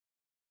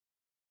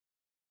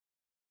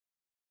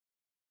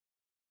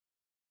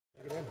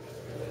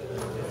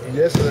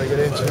Yesterday I got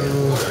into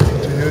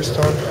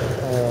Houston.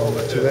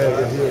 Today I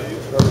get here.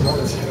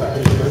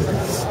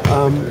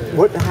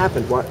 What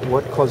happened?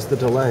 What caused the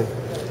delay?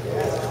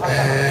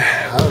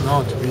 I don't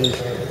know, to be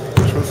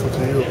truthful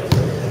to you.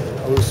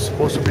 I was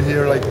supposed to be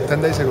here like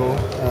 10 days ago,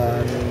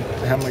 and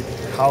I had my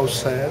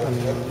house set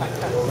and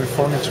my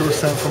furniture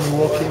sent from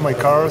Milwaukee, my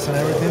cars and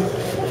everything.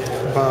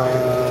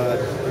 But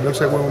it looks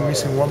like we were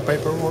missing one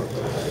paperwork.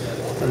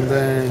 And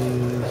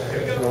then,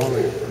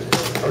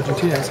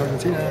 Argentina is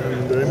Argentina,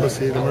 and the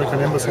embassy, the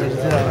American embassy in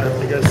Argentina,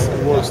 I guess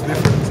it works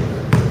different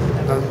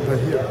than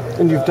here.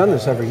 And you've done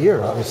this every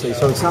year, obviously,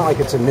 so it's not like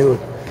it's a new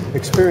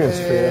experience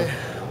for you.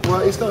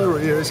 Well, it's not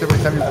every year. It's every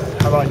time you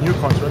have a new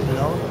contract, you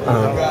know.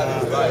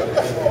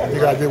 You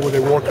got to deal with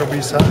a worker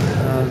visa,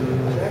 and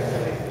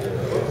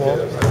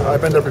I've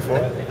been there before,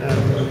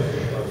 and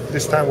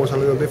this time was a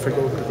little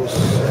difficult because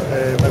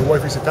my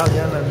wife is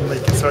Italian and my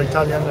kids are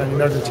Italian, and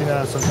in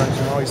Argentina sometimes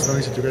it's not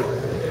easy to get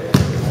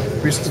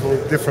visas for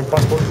different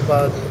passports.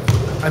 But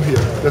I'm here.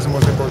 That's the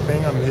most important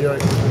thing. I'm here.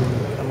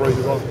 I'm ready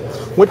to go.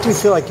 What do you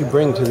feel like you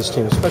bring to this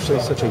team,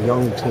 especially such a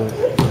young team?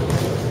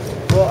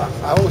 Well,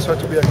 I always try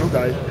to be a good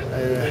guy.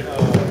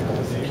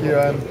 Here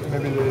I'm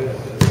maybe the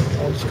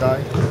oldest guy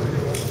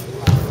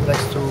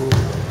next to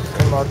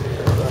Kmart,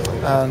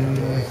 and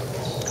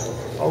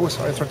always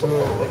I try to do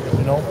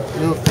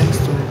little things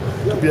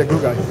to be a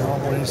good guy.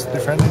 When he's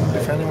defending,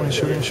 when he's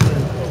shooting.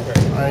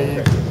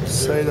 I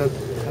say that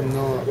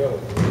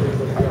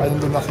I don't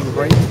do nothing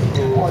great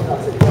or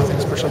nothing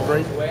special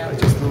great. I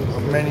just do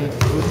many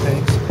good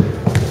things,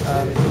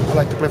 and I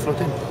like to play for the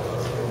team.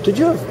 Did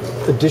you have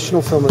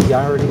additional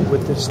familiarity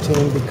with this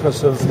team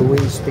because of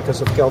Luis,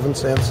 because of Kelvin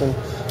Sampson?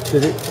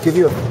 Did it give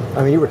you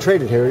you were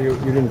traded here, you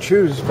didn't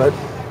choose, but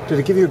did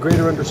it give you a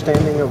greater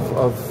understanding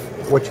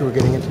of what you were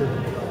getting into?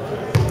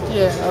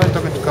 Yeah, I was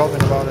talking to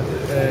Kelvin about it.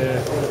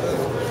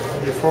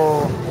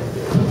 Before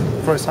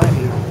I signed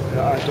here,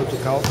 I talked to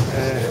Kelvin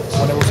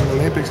when I was in the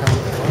Olympics, and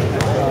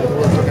we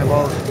were talking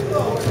about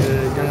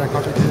getting a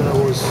contract here. I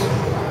was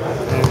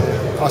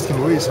asking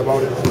Luis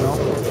about it,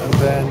 and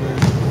then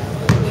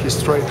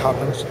his trade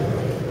happens.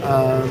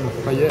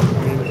 But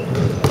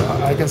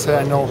yeah, I can say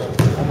I know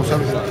almost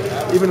everything.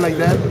 Even like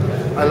that,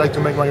 I like to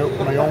make my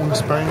own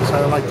experience. I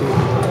don't like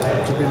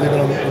to be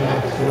living on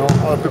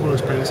other people's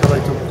experience. I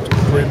like to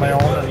create my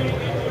own.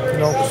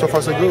 And so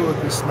far so good.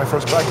 This is my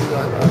first practice,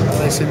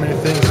 and I see many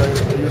things I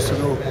used to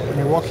do in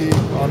Milwaukee. I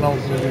don't know,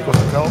 maybe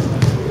because of health.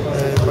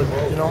 But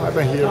I've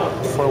been here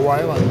for a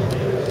while, and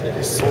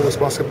it's always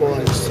basketball,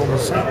 and it's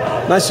almost the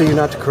same. Nice of you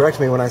not to correct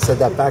me when I said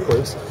that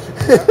backwards.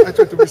 I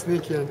tried to be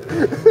sneaky and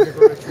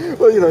correct you.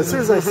 Well, as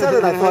soon as I said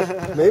it, I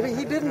thought maybe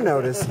he didn't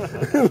notice.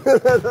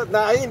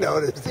 Nah, he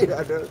noticed.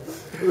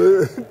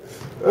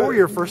 What were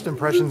your first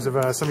impressions of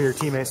some of your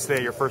teammates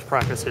today, your first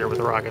practice here with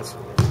the Rockets?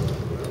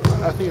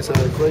 I think it's a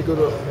great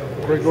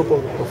group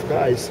of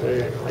guys,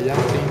 a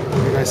young team.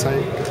 The guys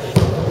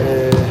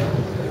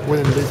we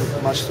didn't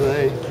lead much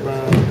today, but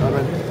I've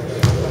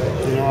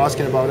been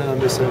asking about it, and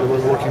they said they were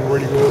working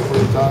really good,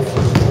 really tough.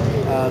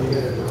 And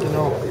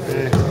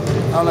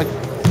I like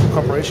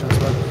corporations,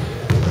 but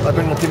I've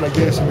been in a team like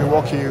this in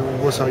Milwaukee.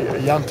 It was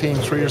a young team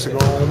 3 years ago.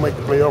 We make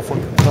the playoff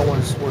when no one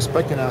was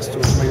expecting us to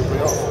make the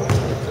playoff.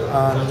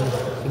 And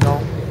I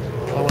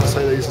don't want to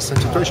say that it's the same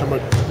situation,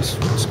 but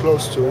it's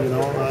close to.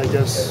 I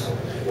guess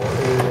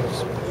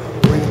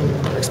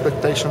winning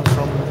expectations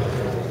from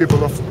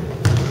people of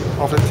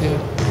the team.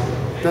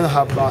 They don't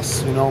have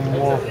us,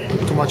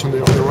 too much on the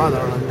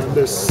radar, and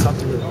there's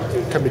something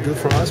that can be good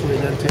for us. We're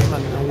a young team,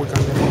 and we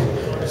can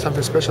do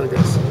something special, I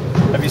guess.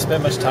 Have you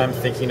spent much time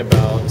thinking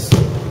about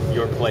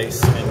your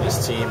place in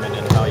this team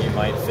and how you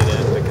might fit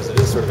in? Because it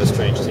is sort of a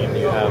strange team.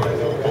 You have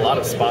a lot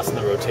of spots in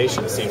the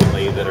rotation,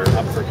 seemingly, that are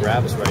up for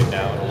grabs right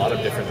now, in a lot of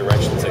different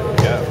directions they can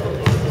go.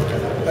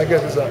 I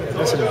guess it's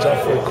a job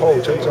for a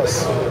coach. I'm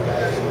just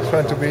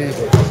trying to be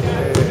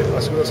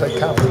as good as I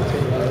can for the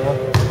team,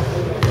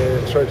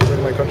 try to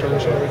bring my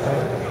contribution every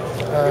time.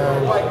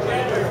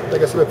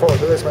 Like I said before,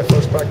 today is my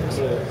first practice.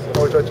 I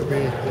will try to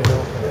be,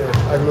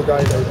 a good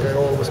guy like I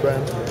always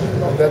been,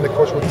 and then the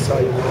coach will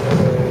decide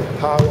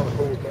how and